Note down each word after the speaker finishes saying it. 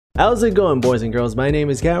How's it going, boys and girls? My name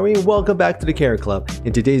is Gary and welcome back to the Carrot Club.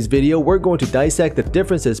 In today's video, we're going to dissect the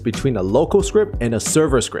differences between a local script and a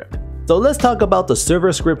server script. So let's talk about the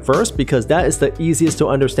server script first because that is the easiest to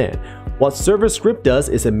understand. What server script does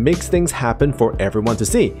is it makes things happen for everyone to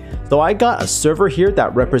see. So I got a server here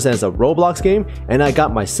that represents a Roblox game, and I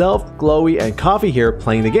got myself, Chloe, and Coffee here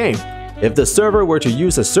playing the game. If the server were to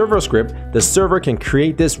use a server script, the server can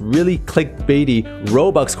create this really clickbaity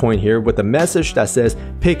Robux coin here with a message that says,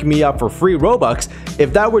 "Pick me up for free Robux."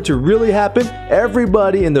 If that were to really happen,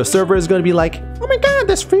 everybody in the server is going to be like, "Oh my god,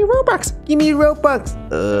 there's free Robux! Give me Robux!"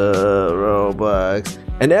 Robux.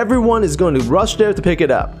 And everyone is going to rush there to pick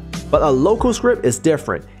it up. But a local script is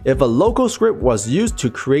different. If a local script was used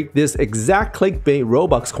to create this exact clickbait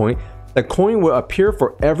Robux coin, the coin will appear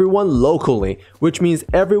for everyone locally, which means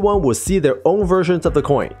everyone will see their own versions of the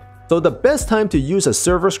coin. So the best time to use a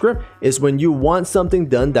server script is when you want something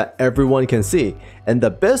done that everyone can see. And the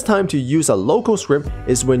best time to use a local script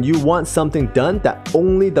is when you want something done that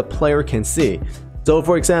only the player can see. So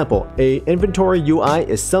for example, a inventory UI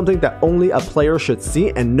is something that only a player should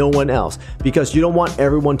see and no one else, because you don't want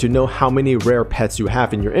everyone to know how many rare pets you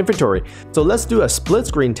have in your inventory. So let's do a split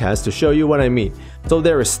screen test to show you what I mean. So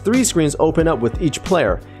there is 3 screens open up with each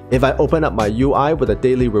player. If I open up my UI with a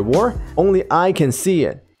daily reward, only I can see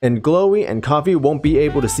it, and Chloe and Coffee won't be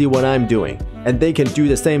able to see what I'm doing, and they can do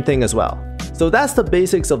the same thing as well. So that's the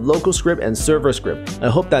basics of local script and server script. I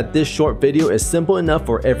hope that this short video is simple enough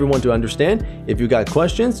for everyone to understand. If you got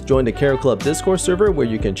questions, join the Carrot Club Discord server where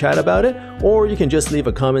you can chat about it, or you can just leave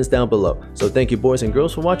a comments down below. So thank you, boys and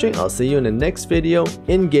girls, for watching. I'll see you in the next video,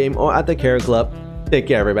 in-game or at the Carrot Club. Take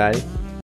care, everybody.